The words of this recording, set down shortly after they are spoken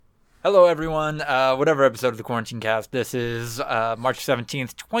Hello, everyone. Whatever episode of the Quarantine Cast this is, March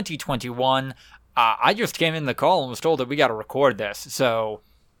 17th, 2021. I just came in the call and was told that we got to record this. So,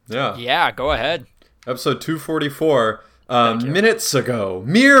 Yeah. yeah, go ahead. Episode 244. Thank you.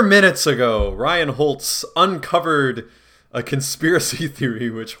 Mere minutes ago, Ryan Holtz uncovered a conspiracy theory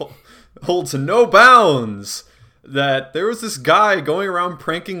which holds no bounds. That there was this guy going around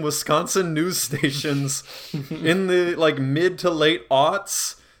pranking Wisconsin news stations in the mid to late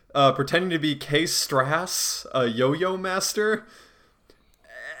aughts, pretending to be Kay Strass, a yo-yo master.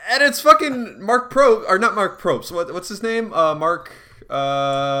 And it's fucking Mark Probst, or not Mark Probst. What's his name? Colin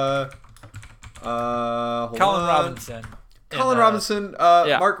Robinson. Colin Robinson.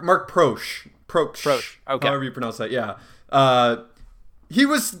 Yeah. Mark Prosh. Prosh. Okay. However you pronounce that. Yeah. He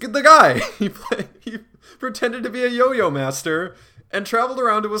was the guy. He pretended to be a yo-yo master and traveled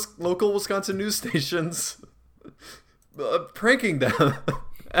around to local Wisconsin news stations, pranking them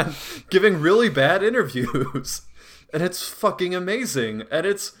and giving really bad interviews. And it's fucking amazing. And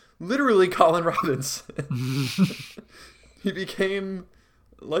it's literally Colin Robinson. He became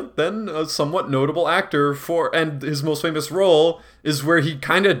then a somewhat notable actor and his most famous role is where he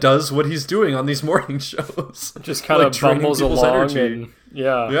kind of does what he's doing on these morning shows. Just kind of bumbles along and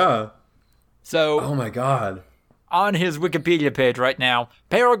yeah. So, oh my god. On his Wikipedia page right now,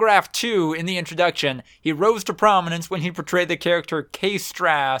 paragraph 2 in the introduction, he rose to prominence when he portrayed the character Kay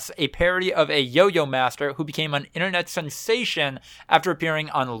Strass, a parody of a yo-yo master who became an internet sensation after appearing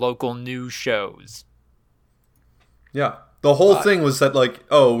on local news shows. Yeah. The whole thing was that,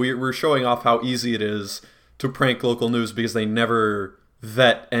 we're showing off how easy it is to prank local news because they never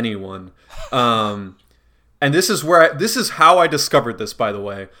vet anyone. And this is how I discovered this, by the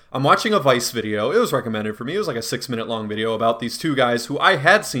way. I'm watching a Vice video. It was recommended for me. It was like a 6-minute long video about these two guys who I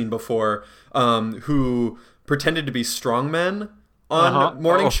had seen before, who pretended to be strongmen on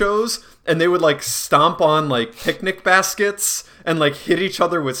morning shows. And they would, stomp on, picnic baskets and, hit each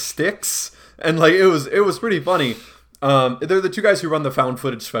other with sticks. And, it was pretty funny. They're the two guys who run the Found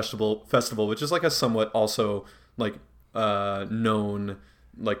Footage Festival, which is, a somewhat also, known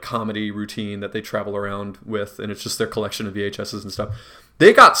comedy routine that they travel around with, and it's just their collection of VHSs and stuff.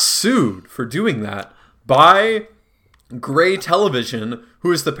 They got sued for doing that by Gray Television,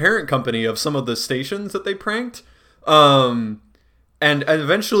 who is the parent company of some of the stations that they pranked. And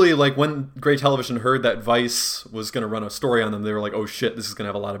eventually, when Gray Television heard that Vice was going to run a story on them, they were like, oh shit, this is going to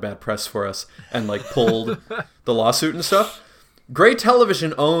have a lot of bad press for us, and pulled the lawsuit and stuff. Gray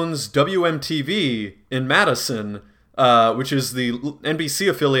Television owns WMTV in Madison, which is the NBC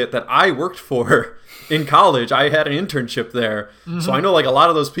affiliate that I worked for in college. I had an internship there. Mm-hmm. So I know a lot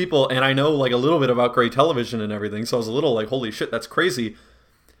of those people, and I know a little bit about Gray Television and everything. So I was a little holy shit, that's crazy.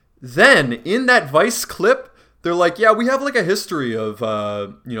 Then in that Vice clip, they're like, yeah, we have a history of,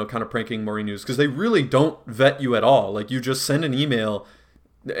 kind of pranking morning news, because they really don't vet you at all. You just send an email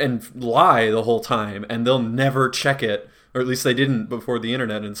and lie the whole time, and they'll never check it. Or at least they didn't before the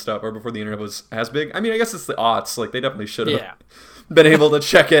internet and stuff, or before the internet was as big. I mean, I guess it's the aughts. They definitely should have been able to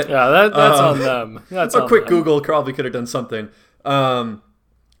check it. Yeah, that's on them. That's a quick Google probably could have done something. And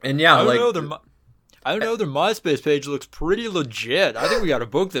yeah, I don't know, their MySpace page looks pretty legit. I think we got to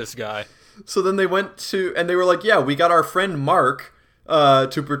book this guy. So then they went to, and they were like, yeah, we got our friend Mark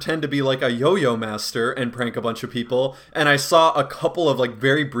to pretend to be a yo-yo master and prank a bunch of people. And I saw a couple of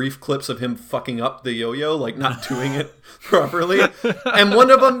very brief clips of him fucking up the yo-yo, not doing it properly. And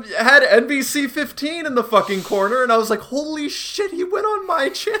one of them had NBC 15 in the fucking corner. And I was like, holy shit, he went on my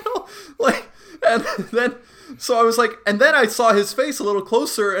channel. And then, so I was like, and then I saw his face a little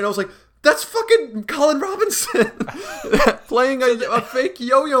closer and I was like, that's fucking Colin Robinson playing a fake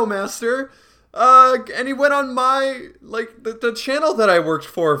yo-yo master. And he went on my, the channel that I worked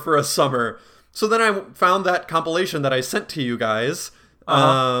for a summer. So then I found that compilation that I sent to you guys.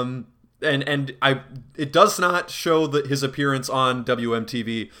 And it does not show his appearance on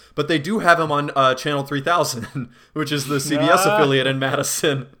WMTV, but they do have him on Channel 3000, which is the CBS affiliate in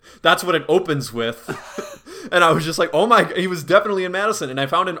Madison. That's what it opens with. And I was just like, oh my, he was definitely in Madison. And I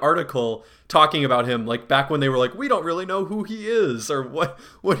found an article talking about him, back when they were we don't really know who he is or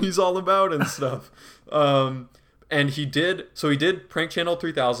what he's all about and stuff. And he did prank Channel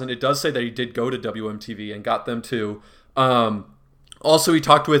 3000. It does say that he did go to WMTV and got them too. Also, he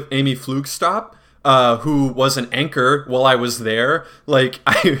talked with Amy Flugstop, who was an anchor while I was there.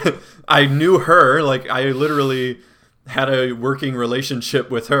 I knew her. I literally had a working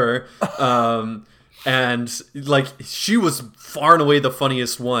relationship with her. And she was far and away the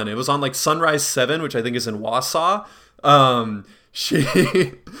funniest one. It was on Sunrise 7, which I think is in Wausau.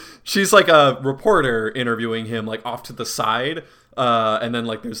 She's a reporter interviewing him off to the side. and then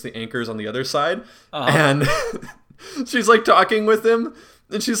like there's the anchors on the other side, and she's like talking with him,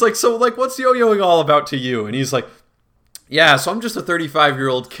 and she's like, so like what's yo-yoing all about to you? And he's like, yeah, so I'm just a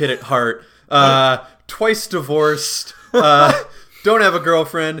 35-year-old kid at heart, twice divorced, don't have a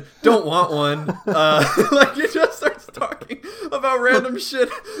girlfriend, don't want one. Like he just starts talking about random shit,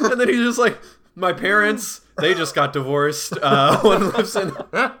 and then he's just like, my parents, they just got divorced. One lives in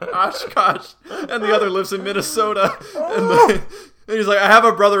Oshkosh, and the other lives in Minnesota. And he's like, I have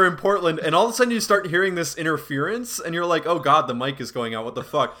a brother in Portland. And all of a sudden you start hearing this interference, and you're like, oh God, the mic is going out. What the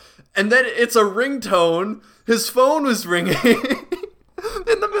fuck? And then it's a ringtone. His phone was ringing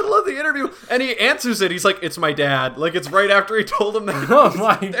in the middle of the interview, and he answers it. He's like, it's my dad. Like, it's right after he told him that. Oh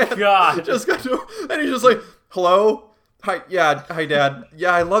my God. Just got to, and he's just like, hello? Hi, yeah, hi, Dad.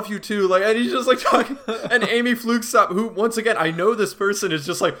 Yeah, I love you too. Like, and he's just like talking. And Amy Flugstop, who once again, I know this person is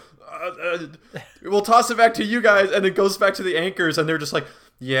just like, we'll toss it back to you guys, and it goes back to the anchors, and they're just like,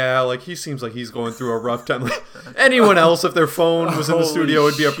 yeah, like he seems like he's going through a rough time. Like, anyone else, if their phone was in the studio,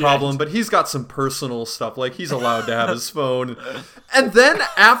 would be a problem. But he's got some personal stuff. Like he's allowed to have his phone. And then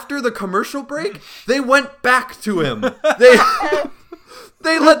after the commercial break, they went back to him.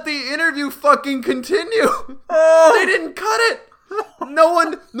 They let the interview fucking continue. They didn't cut it. No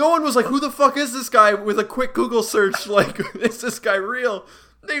one was like, who the fuck is this guy? With a quick Google search, like, is this guy real?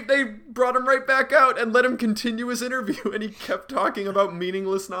 They brought him right back out and let him continue his interview, and he kept talking about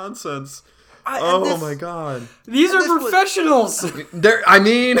meaningless nonsense. My God. These are professionals. This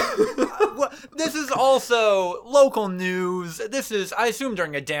is also local news. This is, I assume,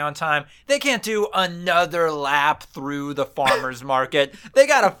 during a downtime. They can't do another lap through the farmer's market. They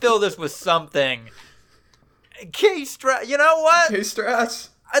got to fill this with something. K-Strass, you know what?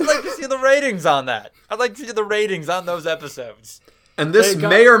 K-Strass. I'd like to see the ratings on that. I'd like to see the ratings on those episodes. And this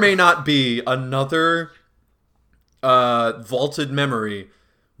may or may not be another vaulted memory.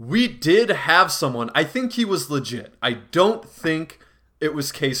 We did have someone. I think he was legit. I don't think it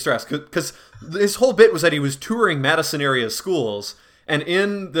was K-Strass. Because his whole bit was that he was touring Madison area schools. And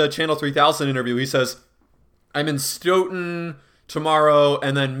in the Channel 3000 interview, he says, I'm in Stoughton tomorrow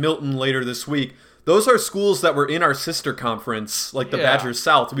and then Milton later this week. Those are schools that were in our sister conference, like the Badger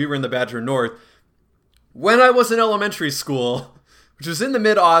South. We were in the Badger North. When I was in elementary school, which was in the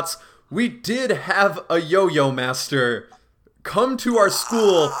mid-aughts, we did have a yo-yo master come to our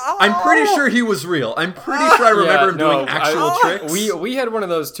school. I'm pretty sure he was real. I'm pretty sure I remember him doing actual tricks. We had one of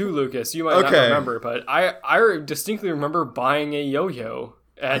those too, Lucas. You might not remember, but I distinctly remember buying a yo-yo.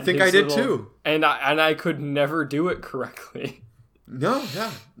 I think I did too. And I could never do it correctly. No,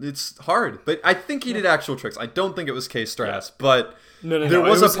 it's hard. But I think he did actual tricks. I don't think it was K-Strass, but there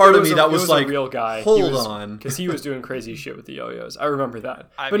was a part of me that was like, real guy. Hold on. Because he was doing crazy shit with the yo-yos. I remember that.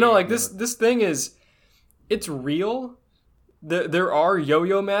 This thing is, it's real. There are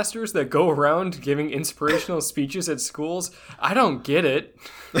yo-yo masters that go around giving inspirational speeches at schools. I don't get it.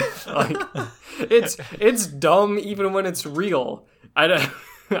 Like, it's dumb even when it's real. I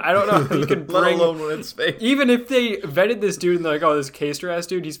don't know how you can bring... Let alone when it's fake. Even if they vetted this dude and they're like, oh, this K-Strass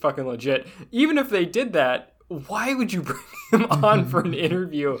dude, he's fucking legit. Even if they did that, why would you bring him on for an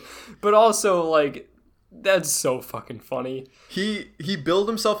interview? But also, like, that's so fucking funny. He billed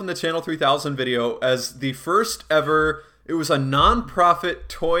himself in the Channel 3000 video as the first ever... It was a non-profit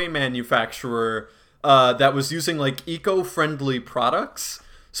toy manufacturer that was using, like, eco-friendly products.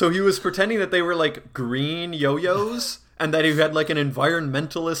 So he was pretending that they were, like, green yo-yos and that he had, like, an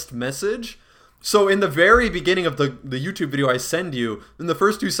environmentalist message. So in the very beginning of the YouTube video I send you, in the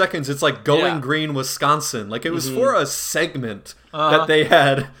first 2 seconds, it's, like, Going Green, Wisconsin. Like, it was for a segment that they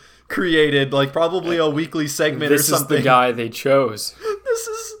had created, like, probably a weekly segment or something. This is the guy they chose.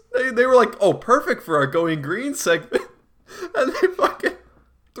 They were like, oh, perfect for our Going Green segment. And they fucking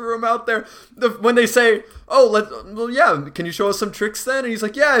threw him out there. When they say, can you show us some tricks then? And he's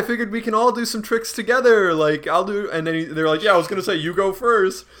like, yeah, I figured we can all do some tricks together. Like, I'll do. And then they're like, yeah, I was going to say, you go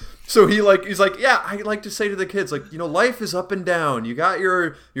first. So he's like, yeah, I like to say to the kids, like, you know, life is up and down. You got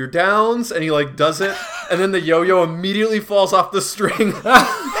your downs, and he, like, does it. And then the yo-yo immediately falls off the string, hits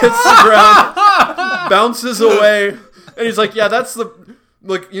the ground, bounces away. And he's like, yeah, that's the...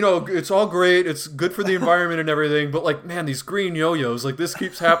 Like, you know, it's all great. It's good for the environment and everything. But, like, man, these green yo-yos, like, this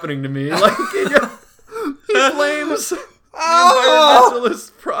keeps happening to me. Like, he blames the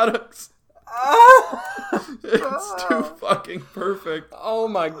environmentalist products. It's too fucking perfect. Oh,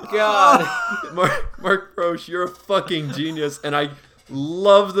 my God. Mark Prosch, you're a fucking genius. And I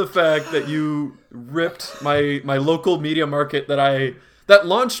love the fact that you ripped my local media market that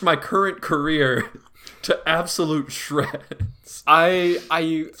launched my current career to absolute shreds. So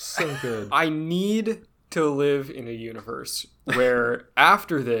good. I need to live in a universe where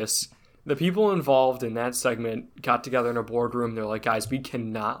after this, the people involved in that segment got together in a boardroom. They're like, guys, we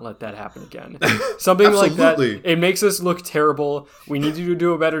cannot let that happen again. Something like that. It makes us look terrible. We need you to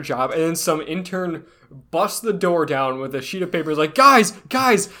do a better job. And then some intern busts the door down with a sheet of paper. Is like, guys,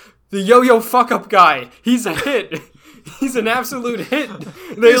 the yo-yo fuck-up guy. He's a hit. He's an absolute hit.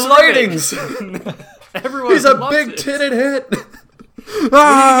 They His love ratings. It. Everyone He's a loves big it. titted hit. We need to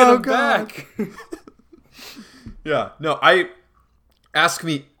get him back. Yeah. No, ask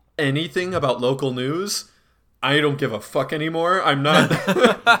me anything about local news. I don't give a fuck anymore. I'm not.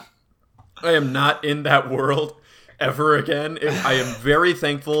 I am not in that world ever again. I am very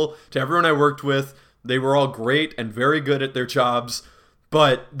thankful to everyone I worked with. They were all great and very good at their jobs.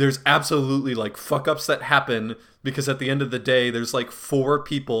 But there's absolutely like fuck ups that happen because at the end of the day, there's like 4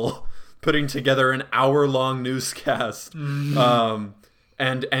 people putting together an hour-long newscast. And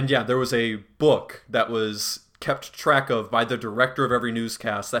yeah, there was a book that was kept track of by the director of every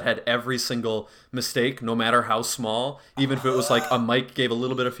newscast that had every single mistake, no matter how small, even if it was like a mic gave a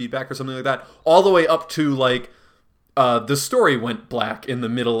little bit of feedback or something like that, all the way up to like the story went black in the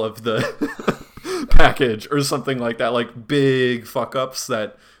middle of the package or something like that, like big fuck ups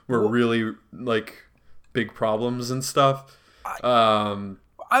that were really like big problems and stuff. I'm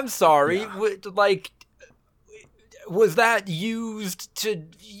sorry, Yeah. like, was that used to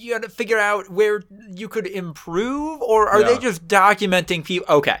figure out where you could improve, or are they just documenting people?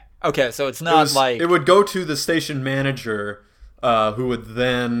 Okay, so it's not it would go to the station manager, who would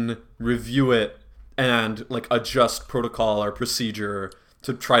then review it and like adjust protocol or procedure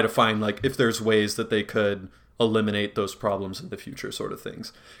to try to find like if there's ways that they could eliminate those problems in the future, sort of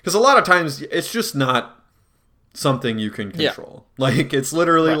things. Because a lot of times it's just not something you can control. Yeah. Like it's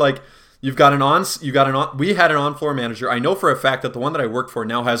literally like we had an on-floor manager. I know for a fact that the one that I work for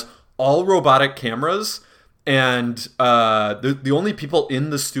now has all robotic cameras, and the only people in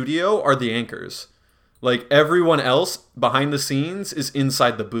the studio are the anchors. Like everyone else behind the scenes is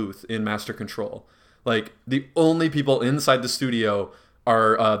inside the booth in Master Control. Like the only people inside the studio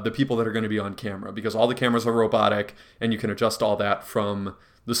are the people that are going to be on camera, because all the cameras are robotic and you can adjust all that from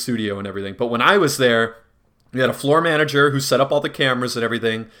the studio and everything. But when I was there, we had a floor manager who set up all the cameras and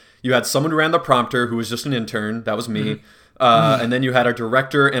everything. You had someone who ran the prompter who was just an intern. That was me. And then you had a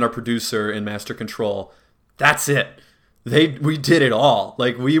director and a producer in Master Control. That's it. We did it all.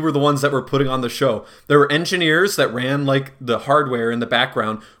 Like, we were the ones that were putting on the show. There were engineers that ran like the hardware in the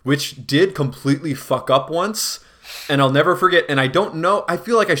background, which did completely fuck up once. And I'll never forget. And I don't know. I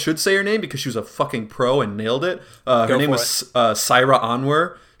feel like I should say her name because she was a fucking pro and nailed it. Her name was Syra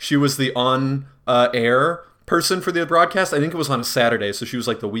Anwar. She was the on-air person for the broadcast. I think it was on a Saturday, so she was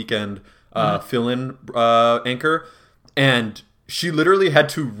like the weekend fill-in anchor. And she literally had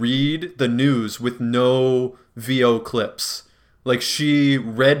to read the news with no VO clips. Like, she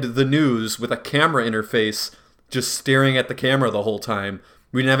read the news with a camera interface, just staring at the camera the whole time.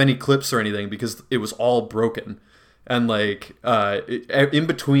 We didn't have any clips or anything because it was all broken. And like in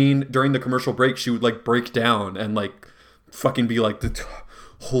between, during the commercial break, she would like break down and like fucking be like,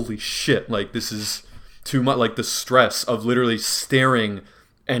 holy shit, like this is too much. Like the stress of literally staring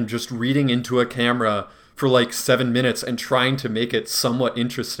and just reading into a camera for like 7 minutes and trying to make it somewhat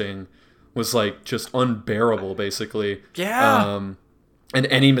interesting was like just unbearable, basically. Yeah. And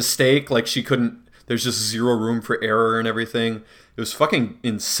any mistake, like she couldn't, there's just zero room for error and everything. It was fucking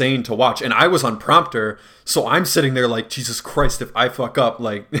insane to watch. And I was on prompter, so I'm sitting there like, Jesus Christ, if I fuck up,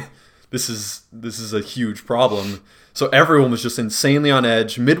 like this is a huge problem. So everyone was just insanely on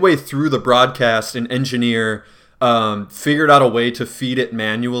edge. Midway through the broadcast, an engineer figured out a way to feed it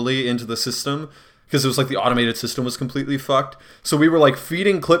manually into the system, because it was like the automated system was completely fucked. So we were like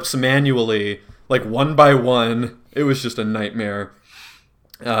feeding clips manually, like one by one. It was just a nightmare.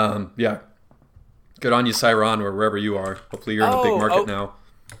 Yeah. Good on you, Cyron, or wherever you are. Hopefully you're in a big market now.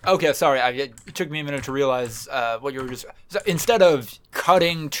 Okay, sorry. It took me a minute to realize what you were just... So instead of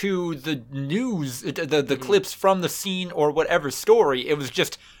cutting to the news, the clips from the scene or whatever story, it was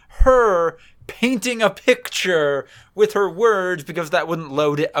just her painting a picture with her words because that wouldn't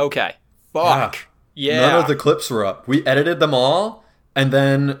load it. Okay. Fuck. Yeah. None of the clips were up. We edited them all, and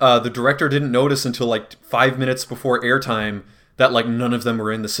then the director didn't notice until like 5 minutes before airtime that like none of them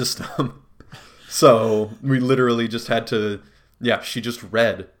were in the system. So we literally just had to, she just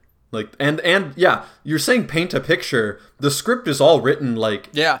read. Like, and yeah, you're saying paint a picture. The script is all written like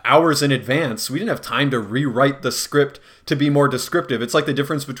hours in advance. We didn't have time to rewrite the script to be more descriptive. It's like the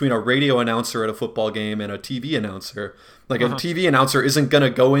difference between a radio announcer at a football game and a TV announcer. Like a TV announcer isn't going to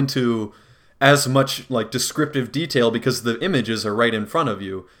go into as much like descriptive detail because the images are right in front of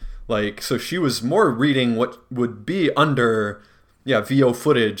you. Like, so she was more reading what would be under, VO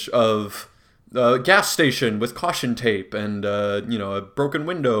footage of a gas station with caution tape and, a broken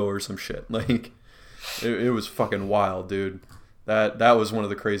window or some shit. Like, it was fucking wild, dude. That was one of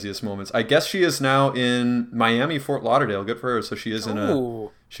the craziest moments. I guess she is now in Miami, Fort Lauderdale. Good for her. So she is in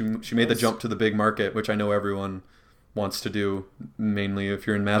she made the jump to the big market, which I know everyone wants to do, mainly if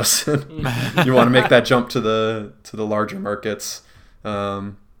you're in Madison. You want to make that jump to the larger markets.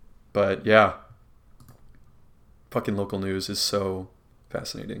 But yeah, fucking local news is so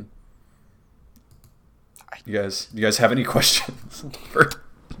fascinating. You guys have any questions for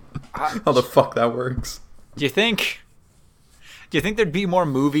how the fuck that works? Do you think there'd be more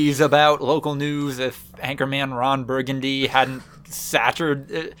movies about local news if anchorman Ron Burgundy hadn't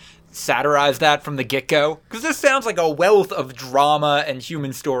satirized that from the get-go? Because this sounds like a wealth of drama and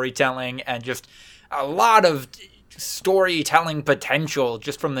human storytelling and just a lot of storytelling potential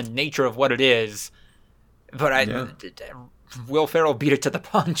just from the nature of what it is. But Will Ferrell beat it to the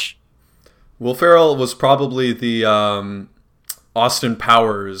punch. Will Ferrell was probably the Austin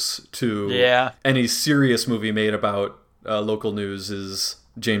Powers to any serious movie made about local news is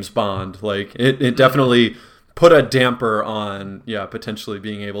James Bond. Like, it definitely put a damper on potentially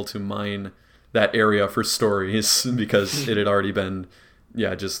being able to mine that area for stories because it had already been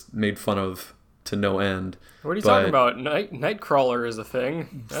just made fun of to no end. What are you talking about? Nightcrawler is a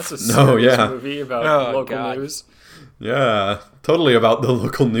thing. That's a serious movie about local news. Yeah, totally about the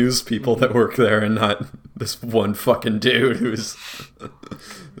local news people that work there and not this one fucking dude who's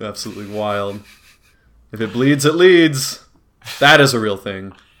absolutely wild. If it bleeds, it leads. That is a real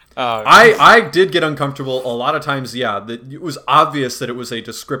thing. I did get uncomfortable a lot of times. That it was obvious that it was a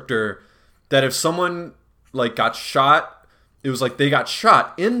descriptor that if someone like got shot, it was like they got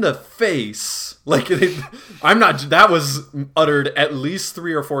shot in the face. Like that was uttered at least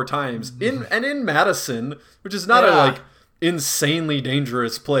 3 or 4 times in Madison, which is not a like insanely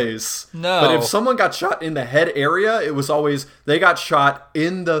dangerous place. No. But if someone got shot in the head area, it was always they got shot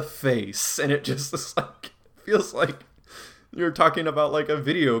in the face, and it just feels like you're talking about like a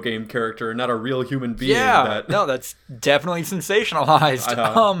video game character, not a real human being. Yeah, that's definitely sensationalized.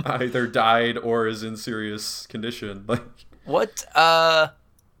 Either died or is in serious condition. Like what?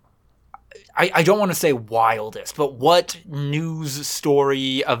 I don't want to say wildest, but what news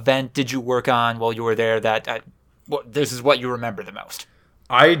story event did you work on while you were there that this is what you remember the most?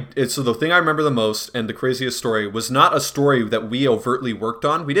 So the thing I remember the most and the craziest story was not a story that we overtly worked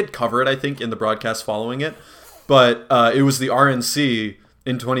on. We did cover it, I think, in the broadcast following it. But it was the RNC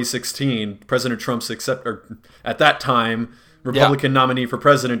in 2016, President Trump's at that time, Republican nominee for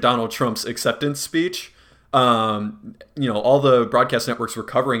president Donald Trump's acceptance speech. All the broadcast networks were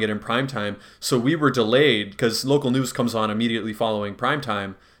covering it in primetime, so we were delayed because local news comes on immediately following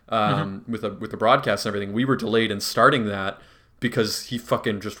primetime with the broadcast and everything. We were delayed in starting that because he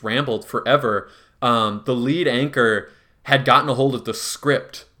fucking just rambled forever. The lead anchor had gotten a hold of the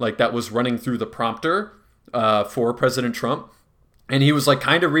script like that was running through the prompter for President Trump, and he was like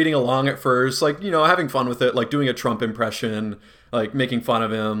kind of reading along at first, like having fun with it, like doing a Trump impression, like making fun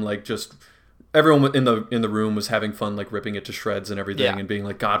of him, like just everyone in the room was having fun, like ripping it to shreds and everything, and being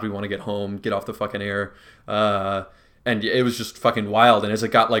like, God, we want to get home, get off the fucking air. And it was just fucking wild. And as it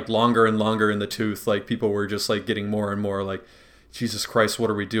got like longer and longer in the tooth, like people were just like getting more and more like, Jesus Christ, what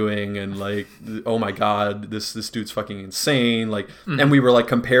are we doing? And like, oh my God, this dude's fucking insane. Like, and we were like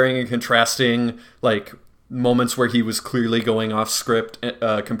comparing and contrasting like moments where he was clearly going off script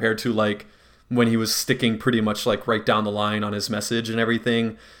compared to like when he was sticking pretty much like right down the line on his message and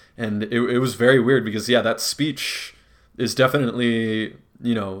everything. And it was very weird because, that speech is definitely,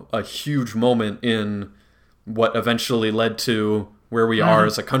 a huge moment in what eventually led to where we are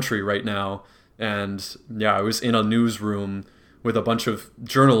as a country right now. And I was in a newsroom with a bunch of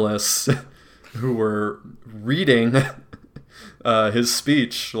journalists who were reading his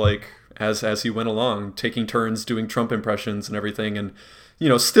speech, like as he went along, taking turns doing Trump impressions and everything. And,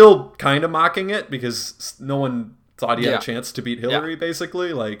 still kind of mocking it because no one thought he had a chance to beat Hillary,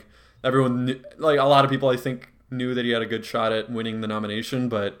 basically. Like, everyone knew, like, a lot of people, I think, knew that he had a good shot at winning the nomination,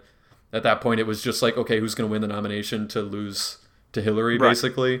 but at that point, it was just like, okay, who's going to win the nomination to lose to Hillary,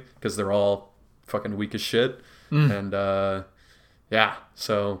 basically, because they're all fucking weak as shit. And,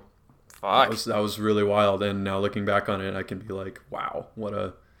 so that was really wild. And now looking back on it, I can be like, wow, what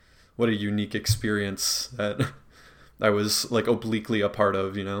a unique experience that I was, like, obliquely a part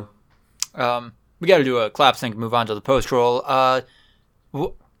of, We got to do a clap sync, move on to the post roll. Are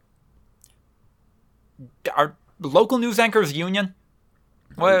local news anchors union?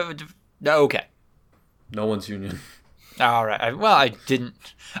 Well, okay. No one's union. All right. I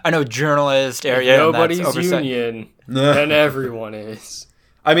didn't. I know journalist area. Nobody's union, and everyone is.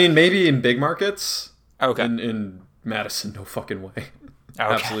 I mean, maybe in big markets. Okay. In Madison, no fucking way. Okay.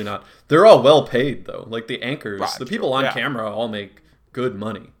 Absolutely not. They're all well paid though. Like the anchors, right. the people on camera all make good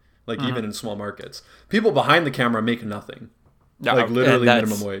money. Like even in small markets, people behind the camera make nothing. Like literally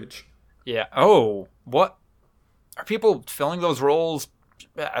minimum wage. Yeah. Oh, what? Are people filling those roles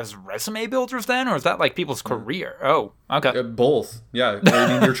as resume builders then, or is that like people's career? Oh, okay. Both. Yeah. I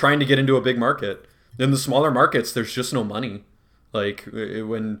mean, you're trying to get into a big market. In the smaller markets, there's just no money. Like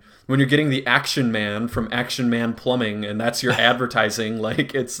when you're getting the Action Man from Action Man Plumbing, and that's your advertising,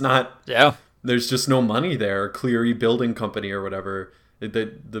 like it's not. Yeah. There's just no money there. Cleary Building Company or whatever.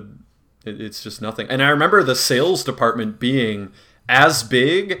 It's just nothing. And I remember the sales department being as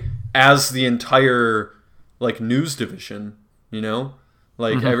big as the entire like news division. You know,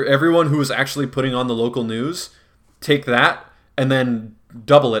 like everyone who was actually putting on the local news, take that and then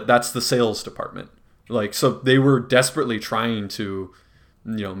double it. That's the sales department. Like, so they were desperately trying to,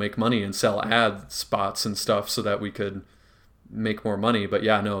 make money and sell ad spots and stuff so that we could make more money. But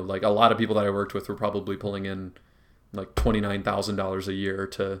yeah, no, like a lot of people that I worked with were probably pulling in like $29,000 a year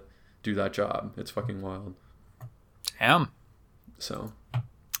to do that job. It's fucking wild. Damn. So.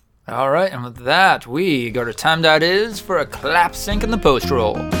 All right, and with that, we go to time.is for a clap sync in the post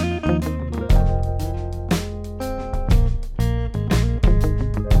roll.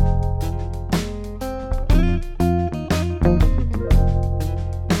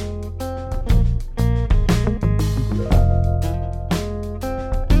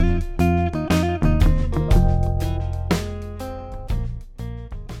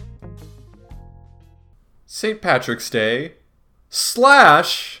 St. Patrick's Day /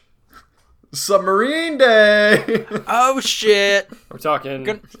 Submarine Day. Oh shit. We're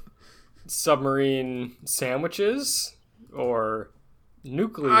talking submarine sandwiches or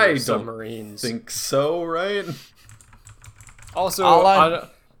nuclear submarines. I don't think so, right? Also,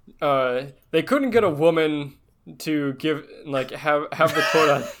 they couldn't get a woman to have the quote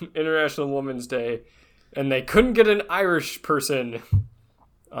on International Women's Day, and they couldn't get an Irish person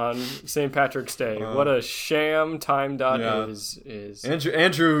on St. Patrick's Day. What a sham time.is.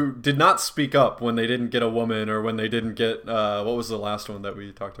 Andrew did not speak up when they didn't get a woman or when they didn't get what was the last one that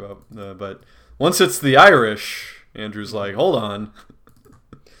we talked about, but once it's the Irish, Andrew's like, hold on,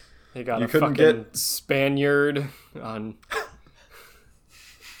 they got a fucking Spaniard on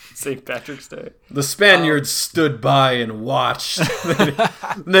St. Patrick's Day. The Spaniards stood by and watched.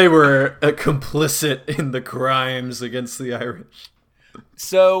 They were complicit in the crimes against the Irish.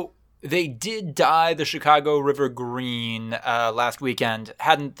 So they did dye the Chicago River green last weekend.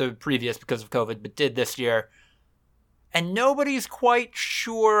 Hadn't the previous because of COVID, but did this year. And nobody's quite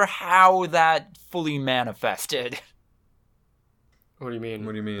sure how that fully manifested. What do you mean?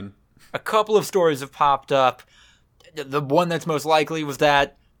 What do you mean? A couple of stories have popped up. The one that's most likely was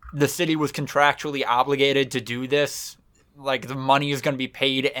that the city was contractually obligated to do this. Like, the money is going to be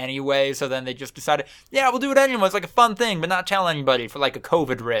paid anyway, so then they just decided, yeah, we'll do it anyway. It's like a fun thing, but not tell anybody for, like, a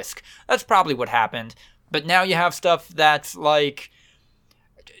COVID risk. That's probably what happened. But now you have stuff that's, like,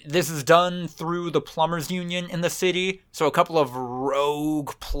 this is done through the plumbers union in the city, so a couple of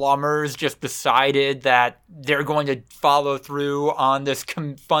rogue plumbers just decided that they're going to follow through on this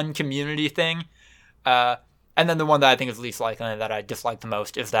fun community thing. And then the one that I think is least likely and that I dislike the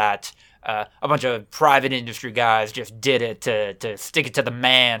most is that a bunch of private industry guys just did it to stick it to the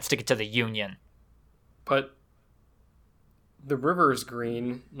man, stick it to the union. But the river is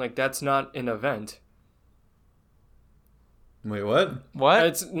green. Like, that's not an event. Wait, what? What?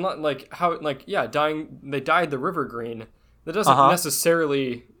 It's not like how, like, yeah, they dyed the river green. That doesn't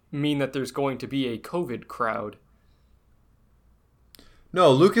necessarily mean that there's going to be a COVID crowd. No,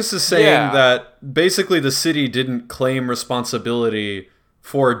 Lucas is saying that basically the city didn't claim responsibility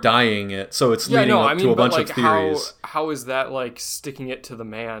for dyeing it, so it's leading up to a bunch of theories. How is that, like, sticking it to the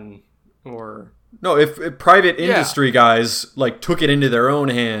man, or... No, if private industry guys, like, took it into their own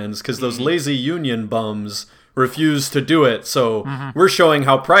hands, because those lazy union bums refused to do it, so we're showing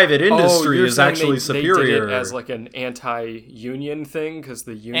how private industry is actually superior. They did it as, like, an anti-union thing, because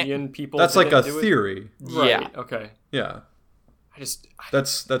the union people That's like a do theory. Right, yeah. Okay. Yeah.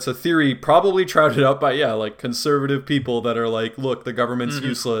 That's a theory probably trouted up by like conservative people that are like, look, the government's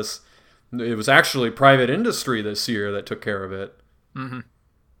useless. It was actually private industry this year that took care of it.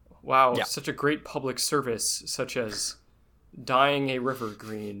 Wow, such a great public service, such as dyeing a river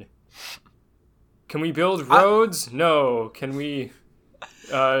green. Can we build roads? No. Can we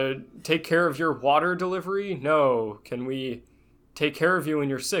take care of your water delivery? No. Can we take care of you when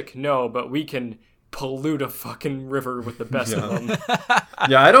you're sick? No, but we can pollute a fucking river with the best of them.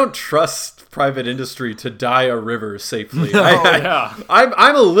 Yeah, I don't trust private industry to dye a river safely. No,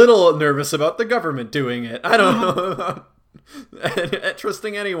 I'm a little nervous about the government doing it. I don't know about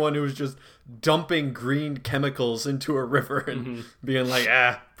trusting anyone who's just dumping green chemicals into a river and being like,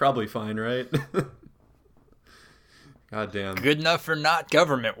 probably fine, right? God damn. Good enough for not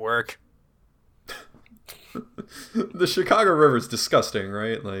government work. The Chicago River's disgusting,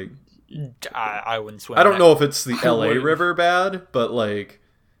 right? Like, I wouldn't swim. I don't know if it's the LA River bad, but like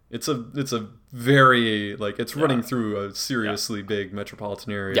it's a very like it's running through a seriously big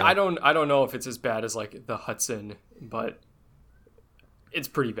metropolitan area. Yeah, I don't know if it's as bad as like the Hudson, but it's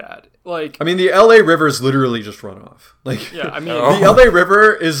pretty bad. Like, I mean, the LA River's literally just runoff. Like, yeah, I mean, the LA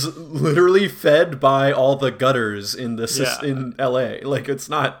River is literally fed by all the gutters in in LA. Like, it's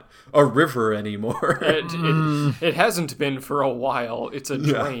not a river anymore. It hasn't been for a while. It's a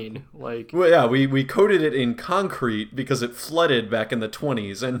drain. Like, well, yeah, we coated it in concrete because it flooded back in the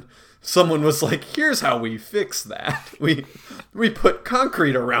 1920s, and someone was like, "Here's how we fix that. We put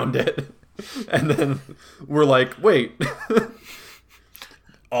concrete around it," and then we're like, "Wait."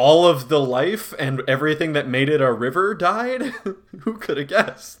 All of the life and everything that made it a river died? Who could have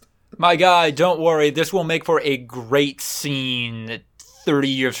guessed? My guy, don't worry. This will make for a great scene 30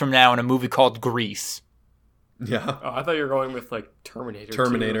 years from now in a movie called Grease. Yeah. Oh, I thought you were going with, like, Terminator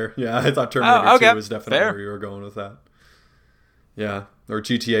 2. Yeah, I thought Terminator 2 was definitely fair. where you were going with that. Yeah. Or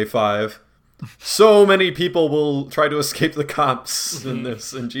GTA 5. So many people will try to escape the cops in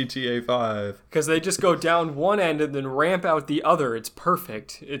GTA 5. Because they just go down one end and then ramp out the other. It's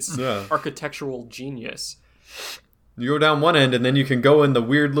perfect. It's architectural genius. You go down one end and then you can go in the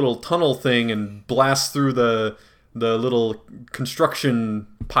weird little tunnel thing and blast through the little construction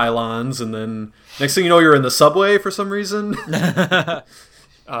pylons, and then next thing you know you're in the subway for some reason.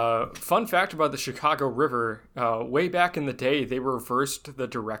 Fun fact about the Chicago River, way back in the day, they reversed the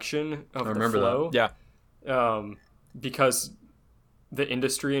direction of the flow. That. Yeah. Because the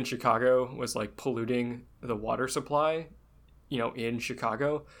industry in Chicago was like polluting the water supply, in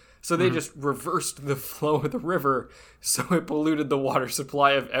Chicago. So they just reversed the flow of the river so it polluted the water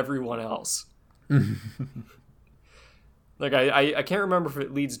supply of everyone else. Like, I can't remember if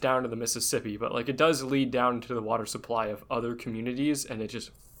it leads down to the Mississippi, but, like, it does lead down to the water supply of other communities, and it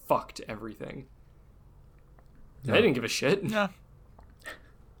just fucked everything. Yeah. They didn't give a shit. Yeah.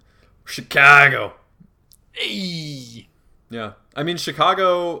 Chicago. Hey. Yeah. I mean,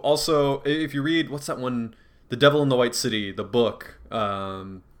 Chicago also, if you read, what's that one? The Devil in the White City, the book,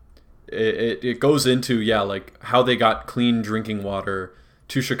 it goes into, like, how they got clean drinking water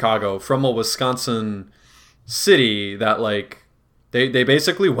to Chicago from a Wisconsin city that, like, they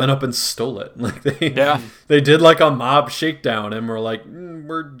basically went up and stole it. Like, they did like a mob shakedown and were like,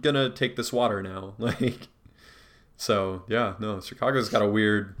 we're gonna take this water now. Like, so Chicago's got a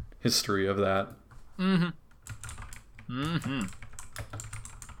weird history of that.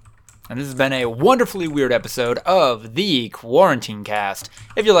 And this has been a wonderfully weird episode of the Quarantine Cast.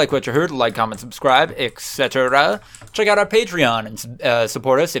 If you like what you heard, like, comment, subscribe, etc. Check out our Patreon and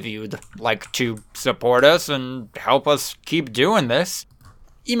support us if you'd like to support us and help us keep doing this.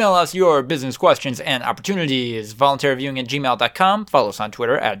 Email us your business questions and opportunities, voluntaryviewing@gmail.com. Follow us on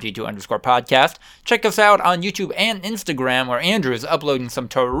Twitter @G2_podcast. Check us out on YouTube and Instagram, where Andrew is uploading some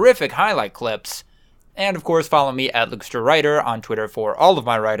terrific highlight clips. And, of course, follow me @LukesterWriter on Twitter for all of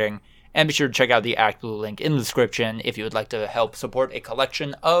my writing. And be sure to check out the ActBlue link in the description if you would like to help support a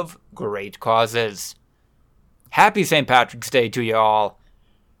collection of great causes. Happy St. Patrick's Day to you all.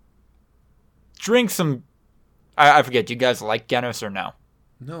 Drink some... I forget, do you guys like Guinness or no?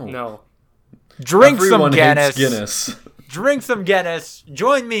 No. Drink Everyone some Guinness. Hates Guinness. Drink some Guinness.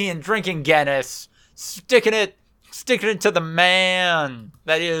 Join me in drinking Guinness. Sticking it to the man.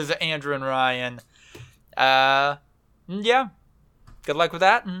 That is Andrew and Ryan. Yeah. Good luck with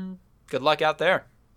that, and good luck out there.